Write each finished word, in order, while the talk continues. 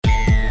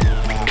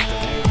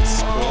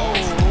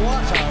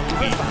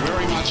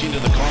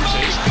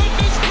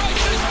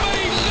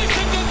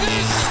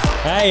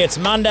Hey, it's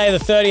Monday the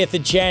 30th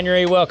of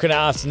January. Welcome to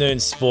Afternoon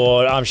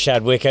Sport. I'm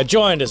Shad Wicker,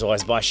 joined as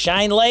always by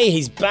Shane Lee.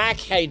 He's back.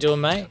 How you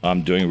doing, mate?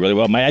 I'm doing really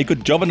well, mate. Hey,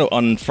 good job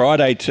on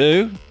Friday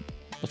too.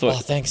 I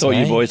thought, thanks, thought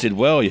mate. you boys did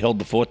well. You held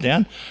the fort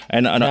down.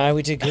 No,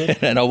 we did good.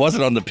 And I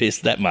wasn't on the piss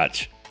that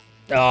much.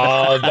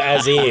 Oh,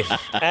 as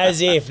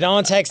if. No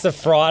one takes the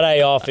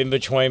Friday off in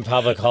between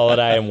public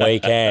holiday and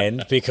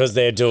weekend because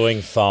they're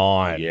doing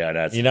fine. Yeah, I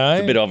know. It's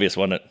a bit obvious,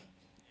 wasn't it?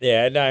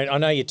 Yeah, no, I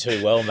know you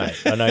too well, mate.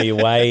 I know you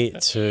way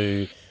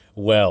too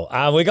well.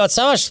 We got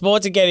so much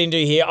sport to get into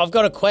here. I've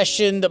got a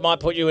question that might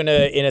put you in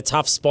a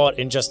tough spot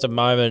in just a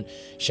moment,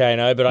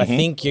 Shane-O, but I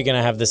think you're going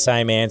to have the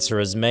same answer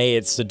as me.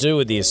 It's to do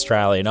with the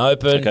Australian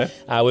Open. Okay.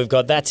 We've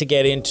got that to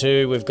get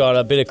into. We've got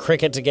a bit of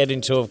cricket to get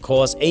into, of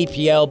course.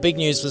 EPL, big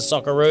news for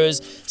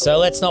Socceroos. So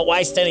let's not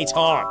waste any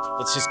time.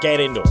 Let's just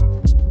get into it.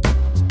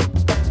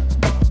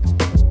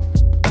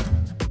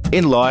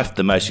 In life,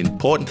 the most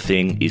important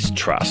thing is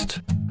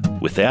trust.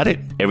 Without it,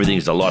 everything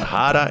is a lot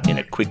harder in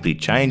a quickly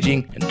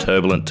changing and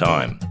turbulent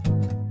time.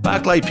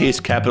 Barclay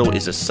Pierce Capital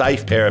is a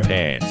safe pair of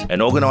hands,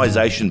 an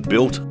organisation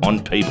built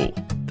on people.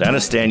 They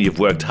understand you've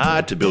worked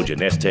hard to build your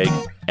nest egg,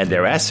 and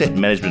their asset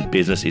management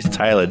business is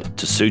tailored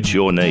to suit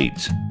your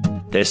needs.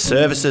 Their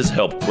services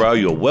help grow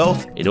your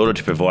wealth in order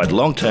to provide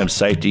long-term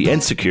safety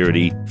and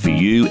security for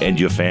you and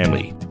your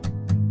family.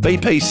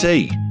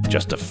 BPC,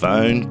 just a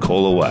phone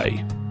call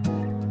away.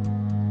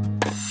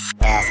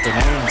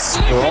 Afternoon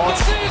Sport.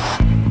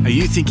 Are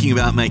you thinking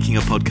about making a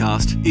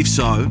podcast? If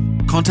so,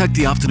 contact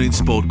the Afternoon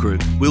Sport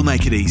Group. We'll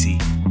make it easy.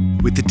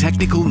 With the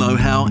technical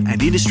know-how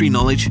and industry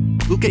knowledge,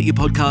 we'll get your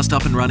podcast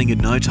up and running in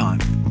no time.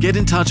 Get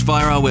in touch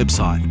via our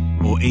website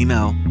or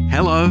email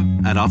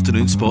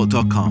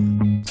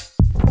hello@afternoonsport.com.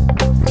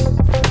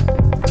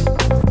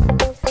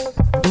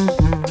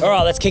 All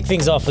right, let's kick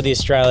things off with the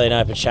Australian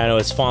Open channel.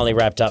 It's finally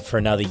wrapped up for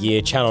another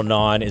year. Channel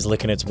 9 is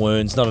licking its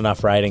wounds. Not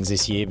enough ratings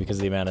this year because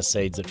of the amount of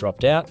seeds that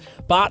dropped out.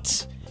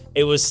 But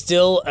it was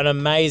still an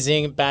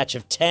amazing batch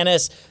of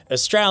tennis.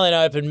 Australian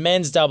Open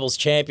men's doubles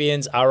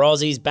champions, our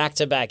Aussies,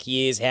 back-to-back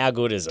years. How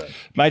good is it?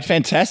 Mate,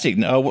 fantastic.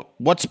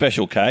 What's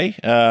special, Kay?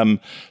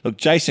 Look,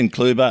 Jason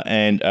Kluber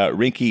and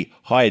Rinky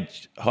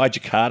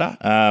Hijikata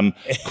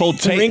called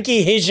Team...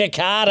 Rinky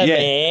Hijikata,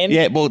 man.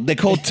 Yeah, well, they're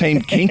called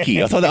Team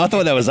Kinky. I thought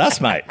that was us,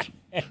 mate.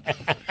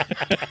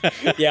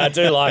 Yeah, I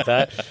do like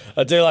that.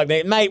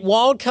 Mate,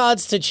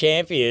 wildcards to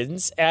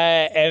champions,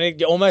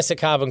 and almost a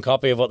carbon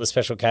copy of what the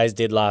Special Ks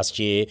did last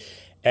year.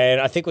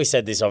 And I think we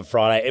said this on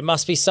Friday. It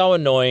must be so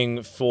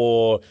annoying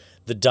for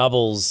the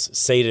doubles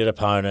seeded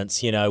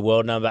opponents,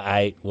 world number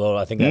 8. Well,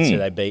 I think that's who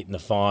they beat in the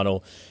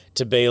final,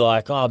 to be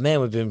like, oh,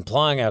 man, we've been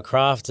plying our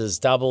craft as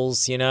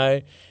doubles,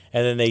 And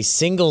then these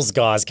singles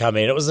guys come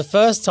in. It was the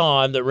first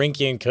time that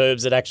Rinky and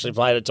Coombs had actually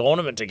played a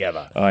tournament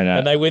together. I know.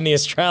 And they win the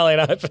Australian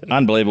Open.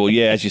 Unbelievable,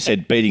 yeah. As you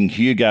said, beating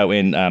Hugo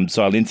and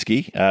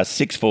Zielinski,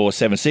 6-4,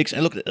 7-6.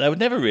 And look, they were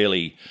never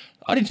really...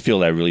 I didn't feel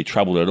they were really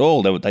troubled at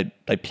all.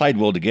 They played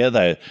well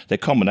together. Their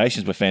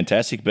combinations were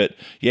fantastic. But,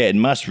 yeah, it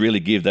must really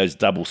give those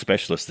double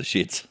specialists the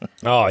shits.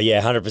 Oh,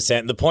 yeah,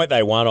 100%. The point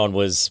they won on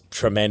was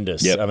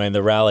tremendous. Yep. I mean,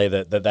 the rally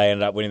that they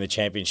ended up winning the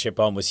championship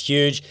on was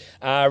huge.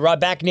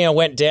 Rybakina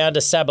went down to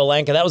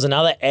Sabalenka. That was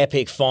another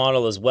epic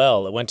final as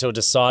well. It went to a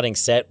deciding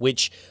set,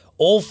 which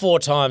all 4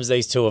 times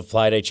these two have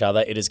played each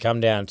other, it has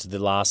come down to the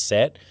last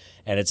set.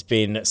 And it's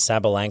been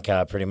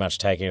Sabalenka pretty much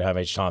taking it home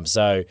each time.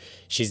 So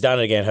she's done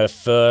it again, her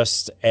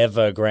first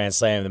ever Grand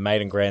Slam, the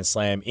maiden Grand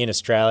Slam in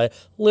Australia.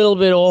 A little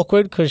bit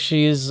awkward because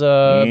she is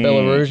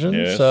Belarusian.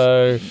 Yes.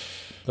 So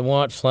the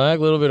white flag,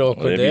 a little bit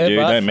awkward Whatever there. you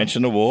do, don't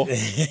mention the war.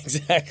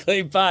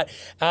 Exactly. But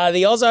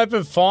the Oz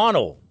Open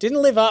final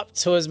didn't live up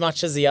to as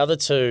much as the other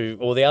two,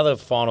 or the other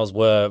finals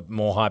were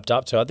more hyped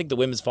up to. I think the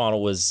women's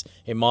final was,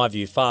 in my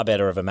view, far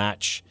better of a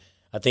match.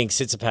 I think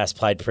Tsitsipas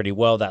played pretty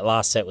well. That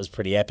last set was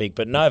pretty epic.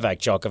 But Novak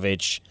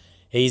Djokovic,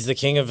 he's the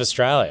king of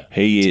Australia.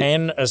 He is.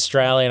 10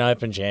 Australian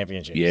Open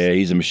championships. Yeah,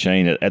 he's a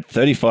machine. At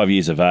 35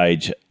 years of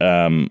age,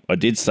 I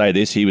did say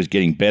this, he was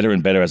getting better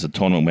and better as the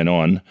tournament went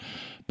on.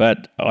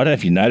 But I don't know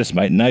if you noticed,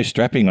 mate, no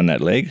strapping on that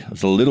leg. It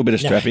was a little bit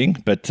of strapping,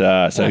 but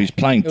so he's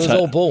playing... It was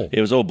all bull.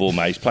 It was all bull,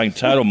 mate. He's playing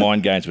total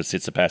mind games with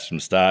Tsitsipas from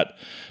the start.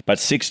 But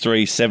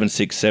 6-3,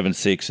 7-6,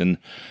 7-6, and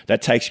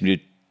that takes him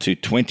to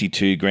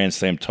 22 Grand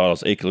Slam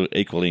titles,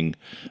 equaling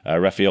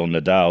Rafael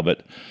Nadal.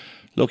 But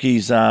look, he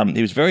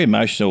was very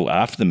emotional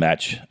after the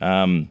match.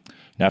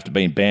 After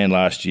being banned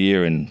last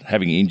year and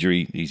having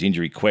his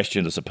injury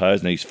questioned, I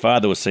suppose, and his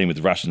father was seen with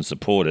Russian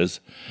supporters,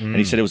 and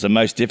he said it was the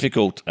most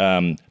difficult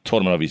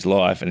tournament of his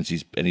life and it's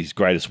his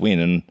greatest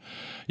win. And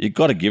you've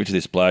got to give it to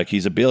this bloke,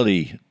 his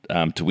ability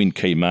to win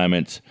key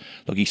moments.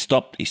 Look, he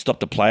stopped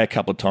the play a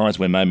couple of times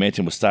when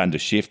momentum was starting to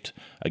shift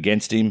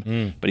against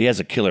him, but he has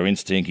a killer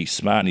instinct. He's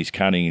smart and he's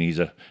cunning, and he's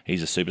a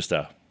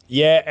superstar.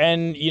 Yeah,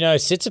 and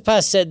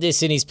Tsitsipas said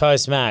this in his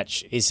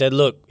post-match. He said,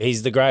 "Look,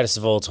 he's the greatest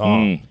of all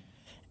time."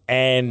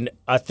 And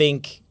I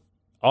think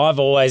I've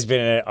always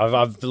been, I've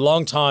a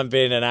long time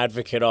been an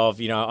advocate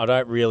of, I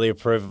don't really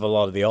approve of a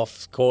lot of the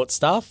off-court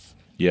stuff.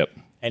 Yep.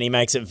 and he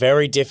makes it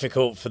very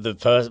difficult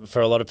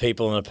for a lot of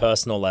people on a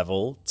personal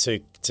level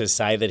to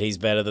say that he's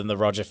better than the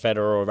Roger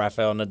Federer or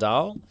Rafael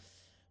Nadal.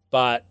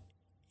 But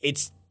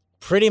it's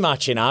pretty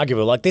much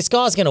inarguable. Like, this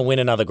guy's going to win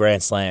another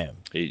Grand Slam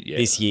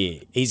this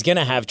year. He's going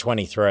to have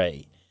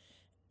 23,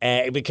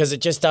 because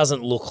it just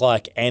doesn't look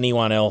like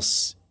anyone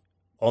else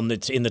in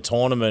the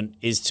tournament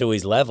is to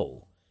his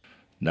level.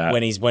 No.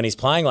 When he's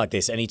playing like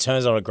this, and he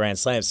turns on a Grand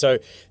Slam. So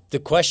the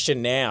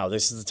question now,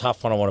 this is the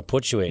tough one I want to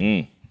put you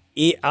in.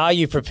 Are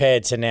you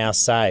prepared to now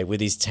say, with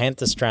his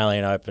 10th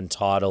Australian Open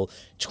title,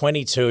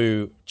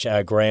 22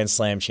 Grand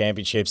Slam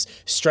championships,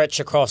 stretch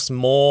across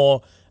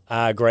more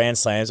Grand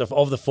Slams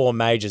of the 4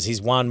 majors,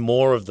 he's won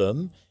more of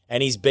them,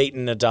 and he's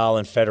beaten Nadal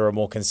and Federer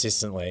more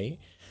consistently.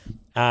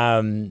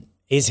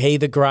 Is he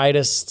the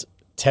greatest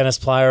tennis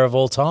player of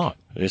all time?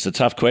 It's a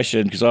tough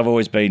question because I've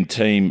always been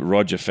team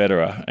Roger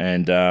Federer,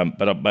 and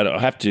but I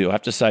have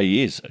to say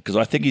he is, because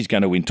I think he's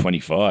going to win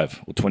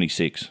 25 or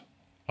 26.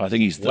 I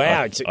think he's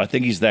I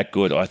think he's that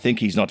good. I think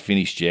he's not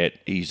finished yet.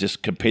 He's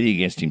just competing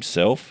against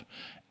himself,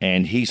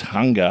 and his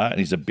hunger and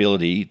his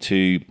ability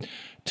to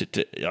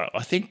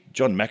I think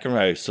John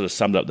McEnroe sort of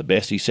summed up the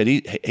best. He said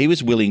he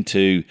was willing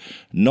to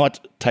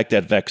not take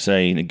that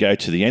vaccine and go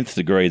to the nth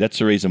degree. That's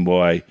the reason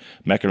why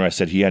McEnroe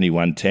said he only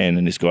won 10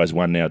 and this guy's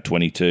won now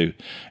 22.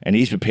 And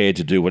he's prepared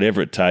to do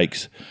whatever it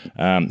takes.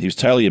 He was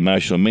totally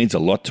emotional. It means a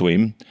lot to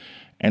him.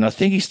 And I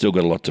think he's still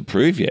got a lot to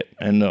prove yet.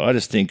 And I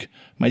just think,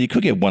 mate, you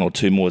could get 1 or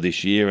 2 more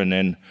this year, and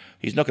then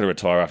he's not going to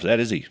retire after that,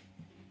 is he?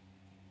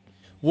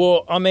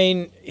 Well, I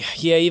mean,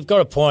 yeah, you've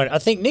got a point. I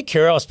think Nick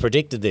Kyrgios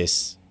predicted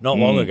this not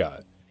long ago,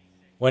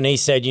 when he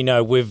said, you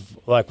know, we've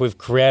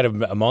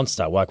created a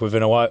monster, like we've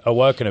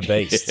awoken a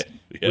beast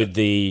with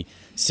the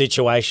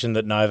situation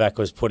that Novak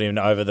was put in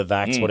over the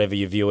vax, whatever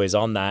your view is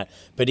on that.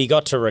 But he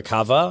got to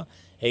recover.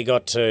 He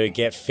got to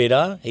get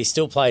fitter. He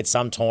still played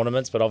some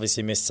tournaments, but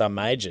obviously missed some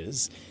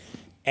majors.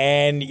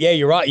 And, yeah,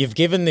 you're right. You've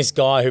given this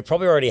guy who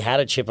probably already had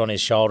a chip on his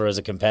shoulder as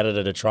a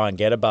competitor to try and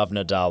get above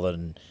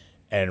Nadal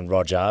and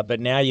Roger, but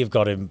now you've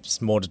got him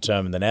more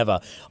determined than ever.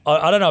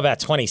 I don't know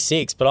about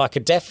 26, but I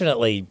could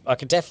definitely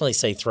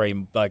see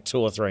 2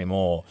 or 3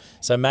 more.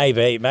 So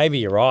maybe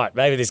you're right.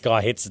 Maybe this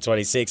guy hits the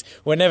 26.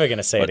 We're never going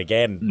to see it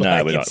again.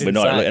 No, we're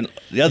not. And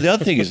the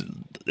other thing is,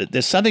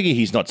 there's something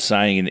he's not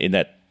saying in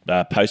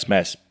that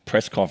post-match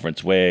press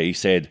conference where he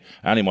said,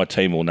 only my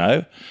team will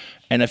know.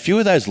 And a few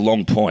of those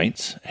long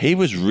points, he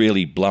was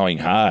really blowing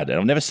hard. And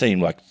I've never seen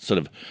him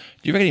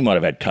do you reckon he might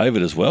have had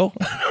COVID as well?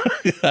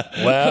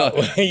 Well,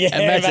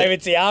 yeah, maybe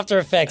it's the after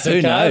effects of COVID.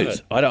 Who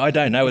knows? I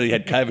don't know whether he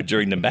had COVID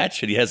during the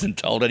match and he hasn't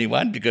told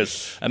anyone,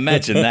 because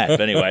imagine that.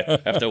 But anyway,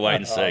 have to wait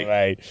and see.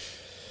 Mate.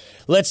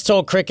 Let's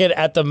talk cricket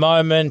at the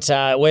moment.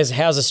 How's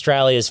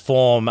Australia's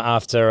form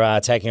after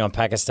taking on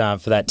Pakistan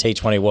for that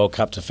T20 World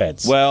Cup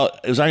defence? Well,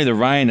 it was only the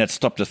rain that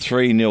stopped a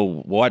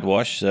 3-0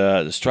 whitewash.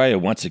 Australia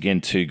once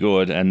again too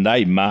good, and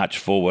they march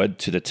forward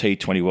to the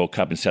T20 World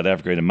Cup in South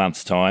Africa in a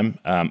month's time.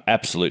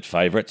 Absolute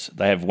favourites.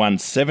 They have won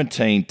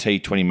 17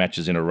 T20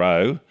 matches in a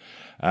row.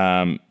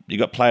 You've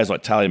got players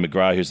like Talia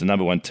McGrath, who's the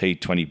number 1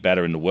 T20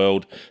 batter in the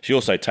world. She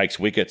also takes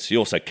wickets. She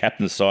also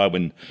captained the side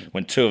when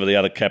 2 of the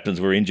other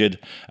captains were injured.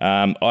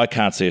 I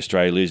can't see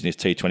Australia losing this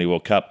T20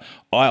 World Cup.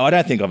 I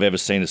don't think I've ever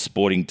seen a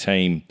sporting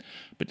team,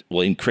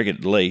 in cricket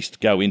at least,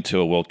 go into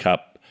a World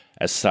Cup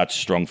as such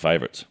strong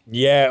favourites.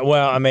 Yeah,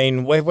 well, I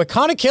mean, we're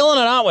kind of killing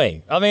it, aren't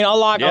we? I mean, I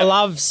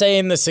love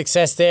seeing the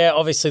success there.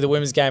 Obviously, the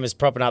women's game is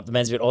propping up the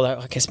men's bit, although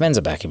I guess men's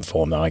are back in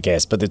form though, I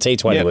guess. But the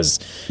T20 was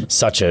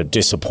such a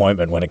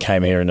disappointment when it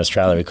came here in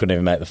Australia. We couldn't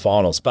even make the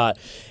finals. But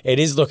it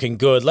is looking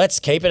good. Let's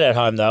keep it at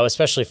home, though,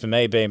 especially for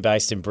me being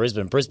based in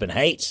Brisbane. Brisbane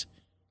Heat.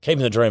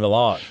 Keeping the dream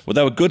alive. Well,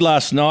 they were good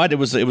last night. It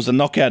was a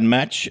knockout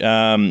match.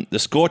 The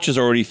Scorchers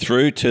are already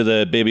through to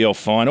the BBL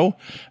final,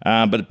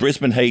 but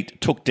Brisbane Heat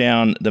took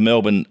down the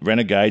Melbourne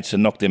Renegades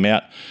and knocked them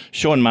out.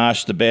 Sean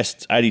Marsh, the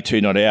best,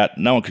 82 not out.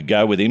 No one could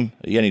go with him.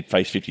 He only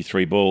faced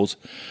 53 balls.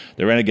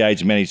 The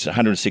Renegades managed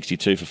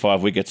 162 for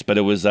 5 wickets, but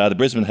it was the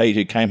Brisbane Heat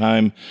who came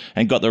home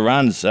and got the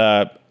runs,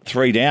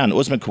 3 down.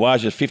 Usman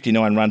Khawaja,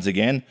 59 runs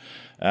again.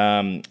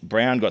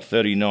 Brown got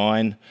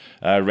 39.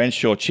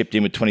 Renshaw chipped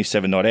in with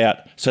 27 not out.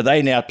 So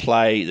they now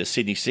play the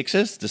Sydney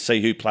Sixers to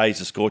see who plays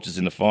the Scorchers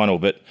in the final.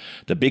 But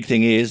the big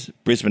thing is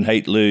Brisbane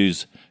Heat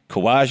lose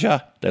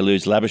Khawaja, they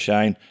lose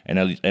Labuschagne,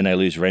 and they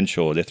lose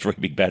Renshaw. They're 3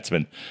 big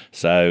batsmen.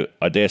 So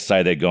I dare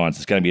say they're gone. So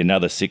it's going to be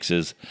another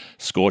Sixers,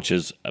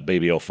 Scorchers, a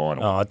BBL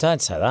final. Oh,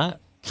 don't say that.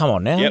 Come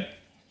on now. Yep.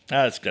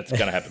 That's going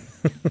to happen.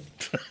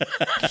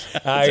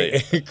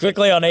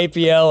 Quickly on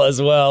EPL as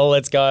well,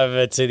 let's go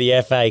over to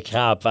the FA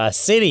Cup.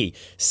 City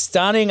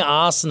stunning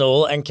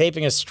Arsenal and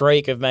keeping a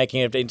streak of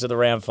making it into the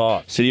round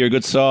 5. City are a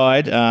good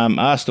side.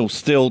 Arsenal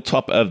still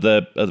top of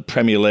the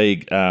Premier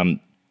League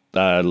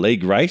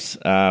league race,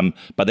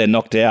 but they're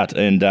knocked out,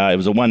 and it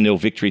was a 1-0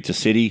 victory to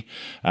City.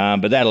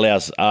 But that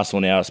allows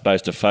Arsenal now, I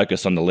suppose, to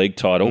focus on the league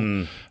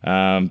title.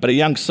 But a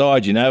young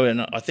side,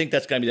 and I think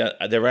that's going to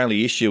be their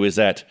only issue is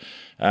that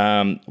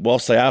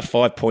whilst they are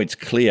 5 points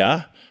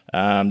clear,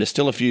 There's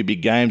still a few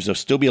big games. There'll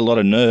still be a lot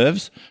of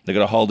nerves. They've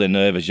got to hold their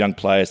nerve as young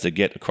players to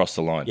get across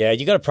the line. Yeah,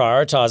 you got to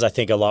prioritise, I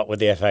think, a lot with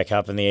the FA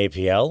Cup and the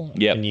EPL.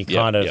 Yep, And you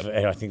yep,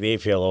 and I think the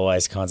EPL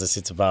always kind of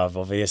sits above,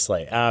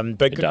 obviously.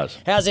 But It does.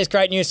 How's this?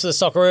 Great news for the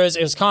Socceroos.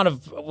 It was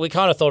we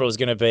kind of thought it was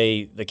going to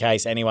be the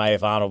case anyway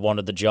if Arnold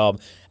wanted the job.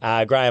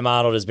 Graham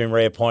Arnold has been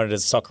reappointed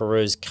as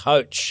Socceroos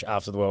coach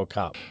after the World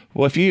Cup.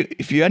 Well, if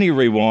you only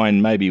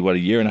rewind maybe, a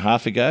year and a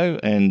half ago,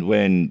 and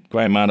when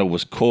Graham Arnold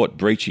was caught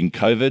breaching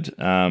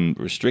COVID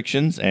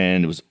restrictions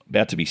and was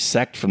about to be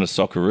sacked from the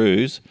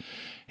Socceroos,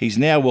 he's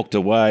now walked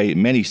away.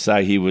 Many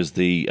say he was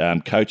the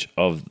coach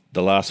of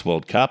the last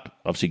World Cup,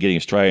 obviously getting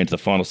Australia into the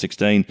final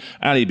 16,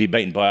 only to be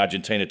beaten by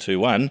Argentina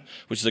 2-1,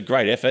 which is a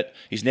great effort.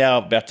 He's now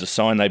about to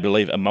sign, they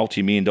believe, a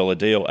multi-million-dollar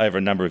deal over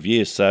a number of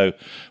years. So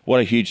what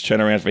a huge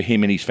turnaround for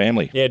him and his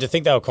family. Yeah, to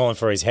think they were calling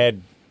for his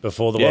head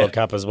before the World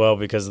Cup as well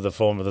because of the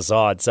form of the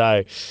side.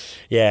 So,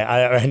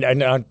 yeah,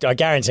 I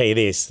guarantee you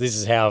this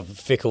is how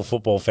fickle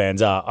football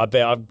fans are. I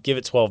bet I'd give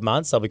it 12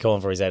 months, I'll be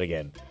calling for his head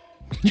again.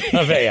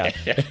 I bet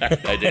you.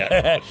 No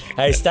doubt.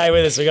 Hey, stay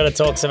with us. We've got to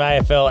talk some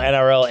AFL,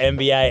 NRL,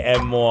 NBA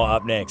and more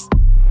up next.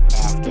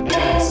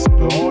 Afternoon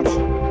Sport.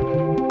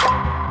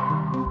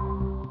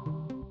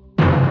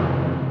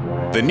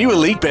 The new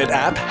EliteBet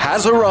app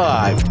has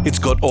arrived. It's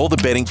got all the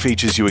betting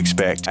features you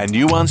expect and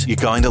new ones you're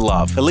going to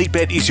love.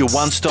 EliteBet is your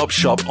one-stop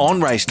shop on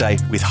race day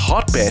with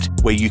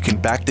Hotbet, where you can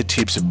back the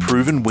tips of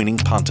proven winning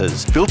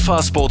punters, build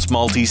fast sports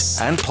multis,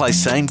 and play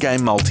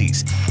same-game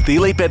multis. The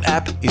EliteBet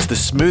app is the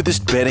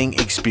smoothest betting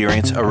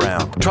experience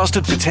around.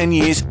 Trusted for 10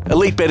 years,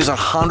 EliteBet is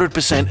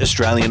 100%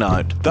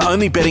 Australian-owned. The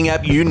only betting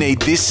app you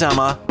need this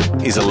summer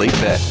is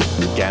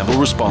EliteBet. Gamble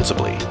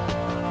responsibly.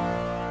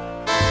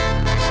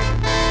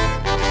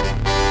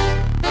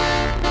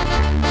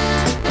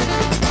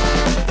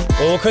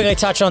 Well, we'll quickly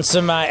touch on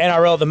some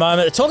NRL at the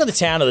moment. The talk of the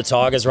town of the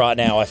Tigers right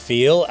now, I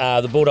feel.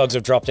 The Bulldogs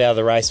have dropped out of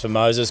the race for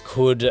Moses.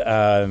 Could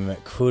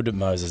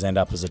Moses end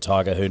up as a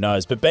Tiger? Who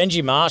knows? But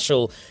Benji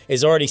Marshall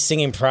is already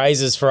singing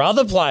praises for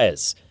other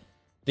players.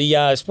 The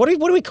what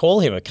do we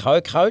call him? A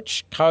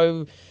co-coach?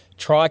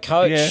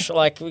 Tri-coach? Yeah.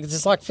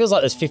 Feels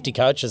like there's 50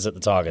 coaches at the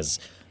Tigers.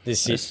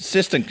 This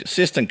Assistant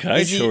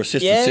coach or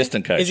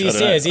assistant coach?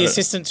 Is he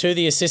assistant to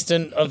the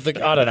assistant of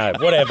the... I don't know,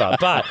 whatever.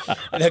 But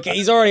look,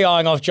 he's already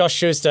eyeing off Josh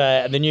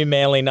Schuster, the new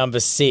Manly number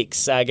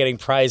 6, getting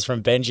praise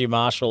from Benji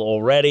Marshall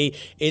already.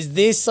 Is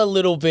this a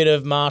little bit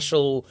of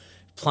Marshall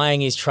playing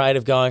his trade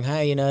of going,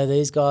 hey,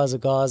 these guys are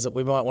guys that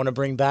we might want to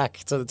bring back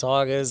to the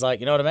Tigers? Like,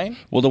 you know what I mean?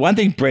 Well, the one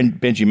thing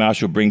Benji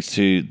Marshall brings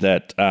to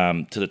that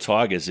to the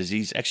Tigers is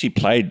he's actually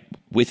played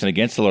with and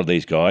against a lot of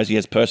these guys. He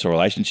has personal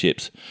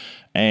relationships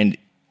and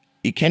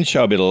he can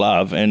show a bit of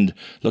love. And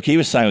look, he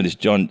was saying with this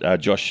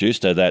Josh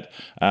Schuster that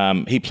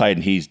he played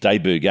in his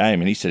debut game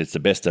and he said it's the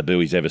best debut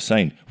he's ever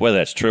seen. Whether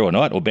that's true or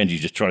not, or Benji's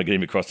just trying to get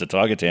him across to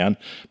Tiger Town,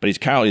 but he's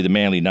currently the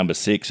Manly number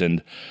 6,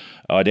 and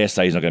I dare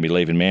say he's not going to be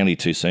leaving Manly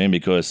too soon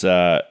because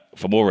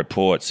from all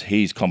reports,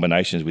 his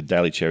combinations with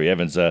Daly Cherry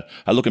Evans are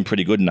looking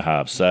pretty good in the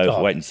halves.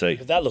 So wait and see.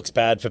 But that looks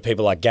bad for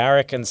people like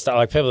Garrick and stuff,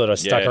 like people that are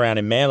stuck around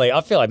in Manly. I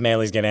feel like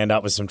Manly's going to end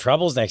up with some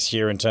troubles next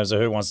year in terms of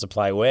who wants to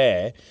play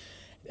where.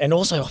 And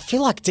also, I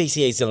feel like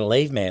DCE's going to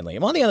leave Manly.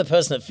 Am I the other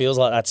person that feels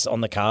like that's on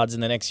the cards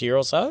in the next year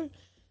or so?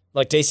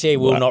 Like DCE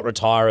will not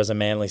retire as a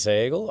Manly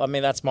Sea Eagle? I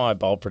mean, that's my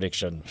bold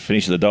prediction.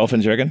 Finish the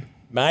Dolphins, you reckon?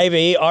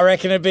 Maybe. I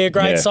reckon it'd be a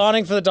great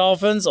signing for the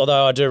Dolphins,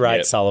 although I do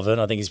rate Sullivan.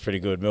 I think he's pretty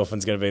good.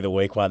 Milfon's going to be the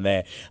weak one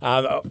there.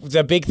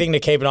 The big thing to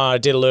keep an eye on, I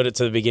did allude it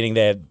to the beginning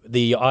there,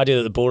 the idea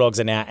that the Bulldogs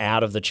are now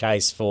out of the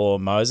chase for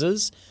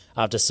Moses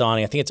after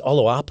signing, I think it's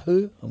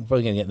Oluwapu, I'm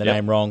probably going to get the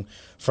name wrong,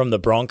 from the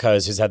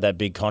Broncos, who's had that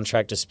big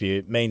contract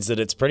dispute, means that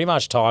it's pretty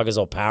much Tigers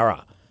or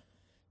Para.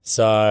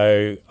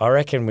 So I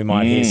reckon we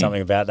might hear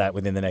something about that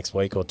within the next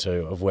week or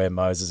two of where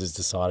Moses is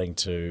deciding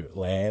to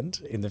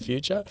land in the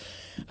future.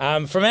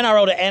 From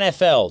NRL to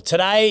NFL,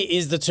 today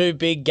is the two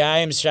big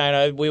games,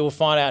 Shano. We will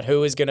find out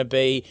who is going to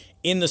be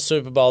in the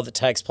Super Bowl that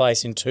takes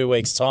place in 2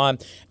 weeks' time.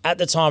 At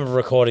the time of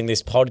recording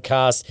this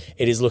podcast,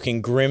 it is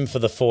looking grim for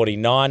the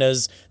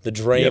 49ers. The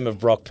dream of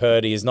Brock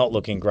Purdy is not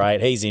looking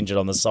great. He's injured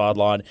on the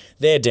sideline.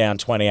 They're down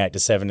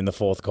 28-7 in the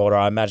fourth quarter.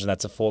 I imagine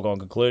that's a foregone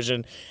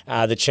conclusion.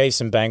 The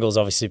Chiefs and Bengals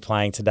obviously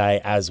playing today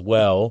as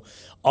well.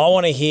 I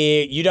want to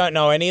hear, you don't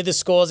know any of the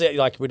scores.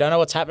 Like, we don't know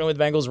what's happening with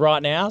Bengals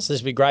right now, so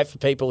this would be great for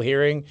people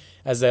hearing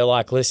as they're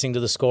like listening to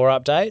the score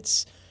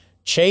updates.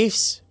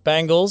 Chiefs,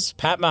 Bengals,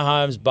 Pat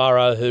Mahomes,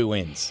 Burrow, who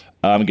wins?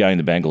 I'm going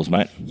the Bengals,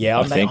 mate. Yeah,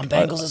 I'm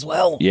Bengals as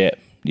well. Yeah.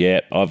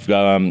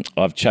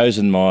 I've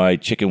chosen my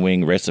chicken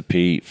wing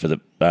recipe for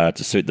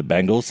to suit the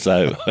Bengals,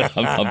 so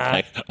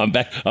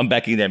I'm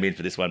backing them in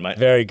for this one, mate.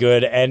 Very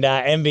good. And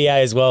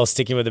NBA as well,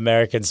 sticking with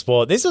American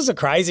sport. This was a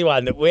crazy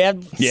one. We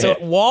had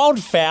wild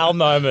foul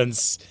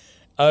moments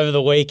over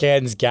the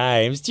weekend's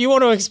games. Do you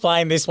want to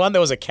explain this one?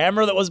 There was a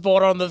camera that was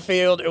brought on the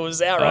field. It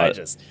was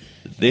outrageous.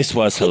 This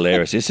was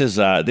hilarious.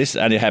 This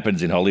only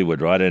happens in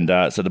Hollywood, right?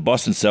 And so the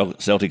Boston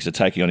Celtics are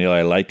taking on the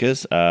LA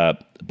Lakers.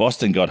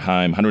 Boston got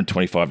home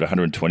 125 to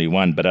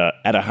 121, but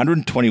at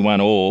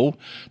 121 all,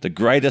 the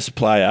greatest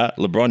player,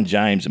 LeBron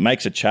James,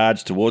 makes a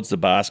charge towards the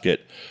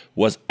basket,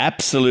 was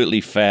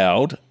absolutely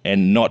fouled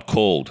and not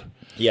called.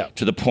 Yeah.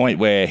 To the point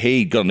where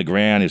he got on the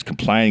ground, he was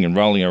complaining and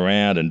rolling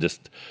around and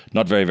just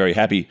not very, very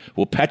happy.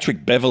 Well,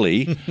 Patrick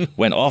Beverley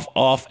went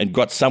off and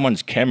got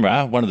someone's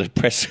camera, one of the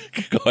press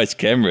guys'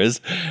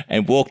 cameras,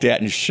 and walked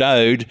out and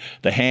showed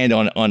the hand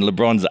on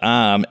LeBron's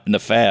arm and the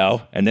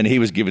foul, and then he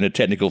was given a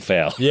technical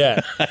foul. Yeah.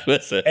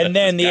 And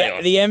then the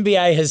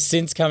NBA has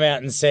since come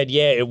out and said,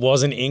 yeah, it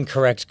was an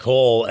incorrect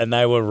call and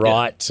they were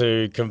right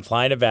to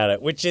complain about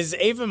it, which is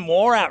even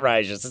more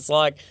outrageous. It's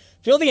like,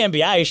 if you're the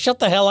NBA, shut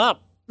the hell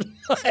up.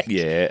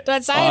 Yeah.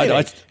 Don't say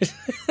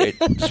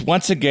anything.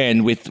 Once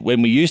again,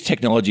 when we use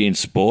technology in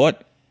sport,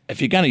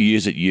 if you're going to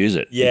use it.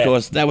 Yeah.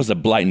 Because that was a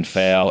blatant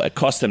foul. It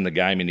cost them the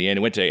game in the end.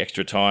 It went to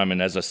extra time,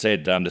 and as I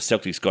said, the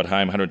Celtics got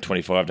home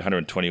 125 to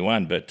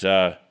 121. But,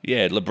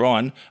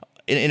 LeBron,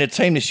 in a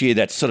team this year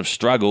that's sort of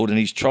struggled and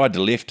he's tried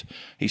to lift,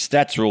 his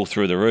stats are all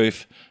through the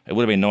roof. It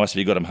would have been nice if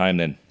you got him home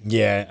then.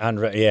 Yeah,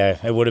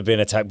 it would have been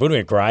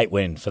a great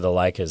win for the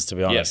Lakers, to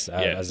be honest,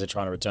 as they're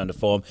trying to return to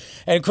form.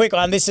 And a quick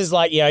one, this is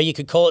like, you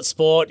could call it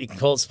sport, you can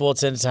call it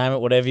sports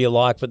entertainment, whatever you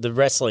like, but the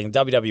wrestling,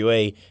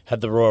 WWE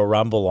had the Royal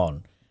Rumble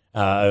on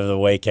over the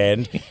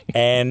weekend.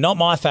 And not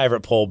my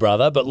favourite Paul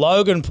brother, but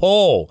Logan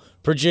Paul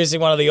producing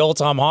one of the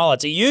all-time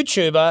highlights. A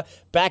YouTuber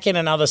back in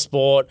another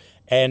sport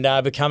and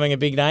becoming a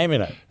big name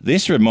in it.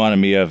 This reminded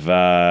me of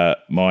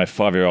my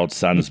 5-year-old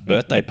son's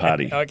birthday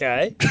party.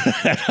 Okay.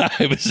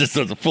 It was just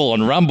a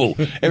full-on rumble.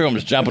 Everyone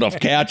was jumping off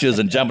couches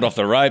and jumping off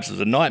the ropes. It was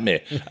a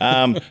nightmare.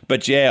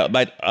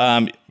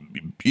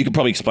 You could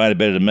probably explain it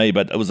better than me,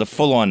 but it was a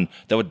full-on,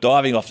 they were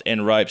diving off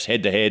end ropes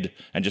head-to-head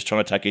and just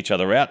trying to take each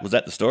other out. Was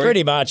that the story?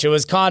 Pretty much. It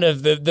was kind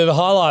of, the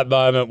highlight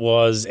moment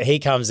was he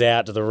comes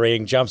out to the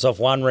ring, jumps off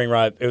one ring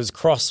rope. It was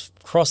cross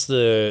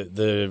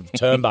the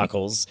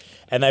turnbuckles,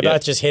 and they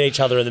both just hit each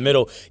other in the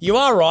middle. You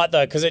are right,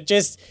 though, because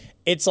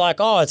it's like,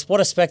 it's what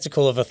a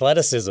spectacle of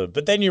athleticism.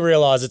 But then you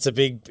realise it's a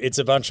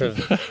bunch of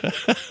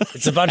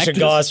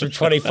guys from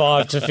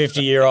 25 to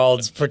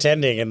 50-year-olds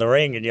pretending in the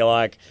ring, and you're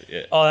like,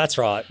 oh, that's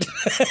right.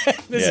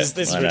 This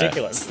is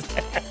ridiculous.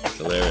 It's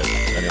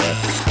hilarious. Anyway.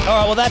 All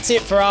right, well, that's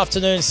it for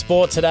afternoon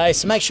sport today.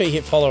 So make sure you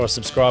hit follow or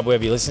subscribe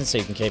wherever you listen so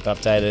you can keep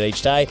updated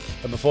each day.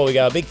 But before we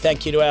go, a big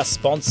thank you to our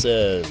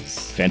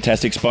sponsors.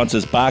 Fantastic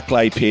sponsors,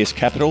 Barclay Pierce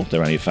Capital.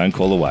 They're only a phone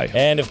call away.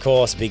 And, of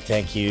course, big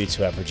thank you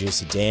to our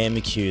producer, Dan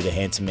McHugh, the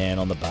handsome man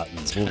on the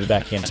buttons. We'll be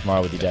back again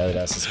tomorrow with your daily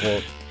dose of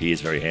sport. He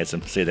is very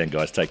handsome. See you then,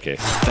 guys. Take care.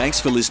 Thanks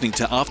for listening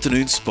to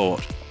Afternoon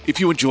Sport. If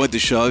you enjoyed the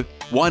show,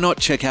 why not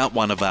check out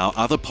one of our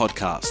other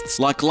podcasts,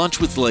 like Lunch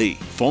with Lee.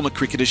 Former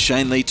cricketer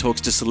Shane Lee talks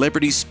to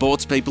celebrities,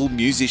 sports people,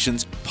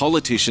 musicians,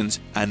 politicians,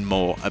 and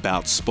more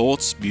about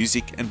sports,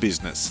 music, and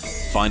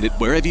business. Find it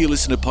wherever you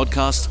listen to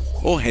podcasts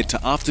or head to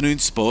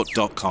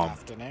afternoonsport.com.